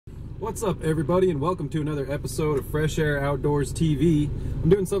What's up, everybody, and welcome to another episode of Fresh Air Outdoors TV. I'm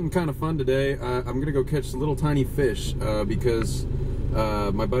doing something kind of fun today. I'm gonna go catch little tiny fish because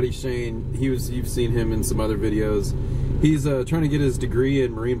my buddy Shane, you've seen him in some other videos. He's trying to get his degree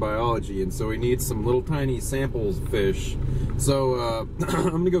in marine biology, and so he needs some little tiny samples of fish. So I'm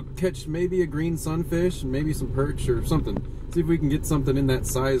gonna go catch maybe a green sunfish and maybe some perch or something. See if we can get something in that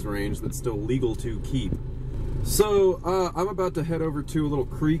size range that's still legal to keep. So, I'm about to head over to a little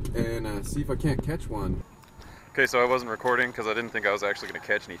creek and see if I can't catch one. Okay, so I wasn't recording because I didn't think I was actually going to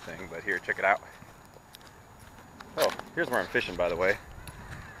catch anything, but here, check it out. Oh, here's where I'm fishing, by the way.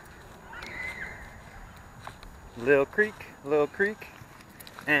 Little creek,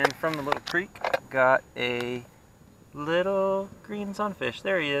 and from the little creek, got a little green sunfish.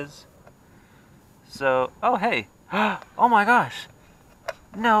 There he is. So, oh hey, oh my gosh,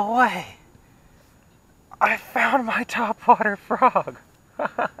 no way! I found my topwater frog!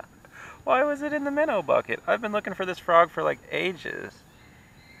 Why was it in the minnow bucket? I've been looking for this frog for like ages.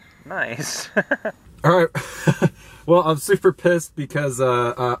 Nice. Alright, well, I'm super pissed because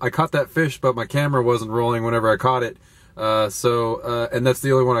I caught that fish, but my camera wasn't rolling whenever I caught it. And that's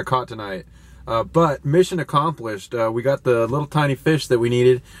the only one I caught tonight. But mission accomplished. We got the little tiny fish that we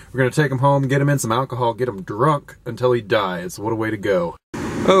needed. We're going to take him home, get him in some alcohol, get him drunk until he dies. What a way to go.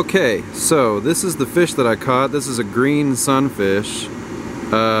 Okay, so this is the fish that I caught. This is a green sunfish. You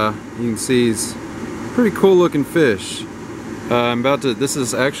can see he's a pretty cool looking fish. This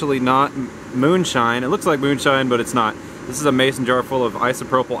is actually not moonshine. It looks like moonshine, but it's not. This is a mason jar full of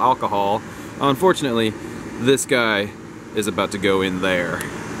isopropyl alcohol. Unfortunately, this guy is about to go in there.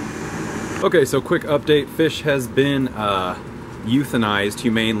 Okay, so quick update. Fish has been euthanized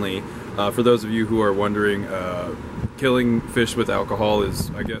humanely. For those of you who are wondering, killing fish with alcohol is,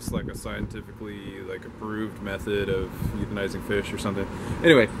 I guess, like a scientifically approved method of euthanizing fish or something.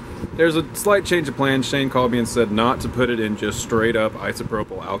 Anyway, there's a slight change of plans. Shane called me and said not to put it in just straight up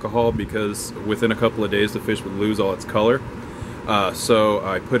isopropyl alcohol because within a couple of days the fish would lose all its color. So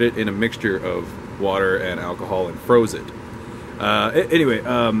I put it in a mixture of water and alcohol and froze it. Anyway,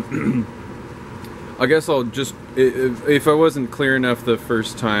 I guess I'll just, if I wasn't clear enough the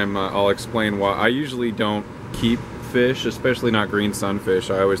first time, I'll explain why. I usually don't keep fish, especially not green sunfish.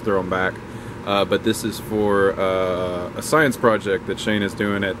 I always throw them back. But this is for a science project that Shane is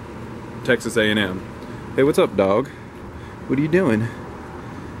doing at Texas A&M. Hey, what's up, dog? What are you doing?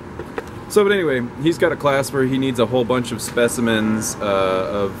 So, but anyway, he's got a class where he needs a whole bunch of specimens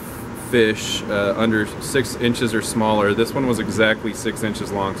of fish under 6 inches or smaller. This one was exactly 6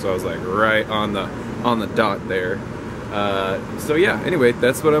 inches long, so I was like right on the dot there. So yeah, anyway,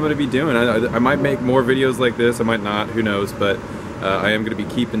 that's what I'm going to be doing. I might make more videos like this, I might not, who knows, but I am going to be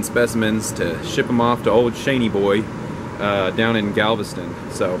keeping specimens to ship them off to old Shaney boy down in Galveston.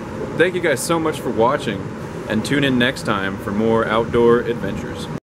 So thank you guys so much for watching, and tune in next time for more outdoor adventures.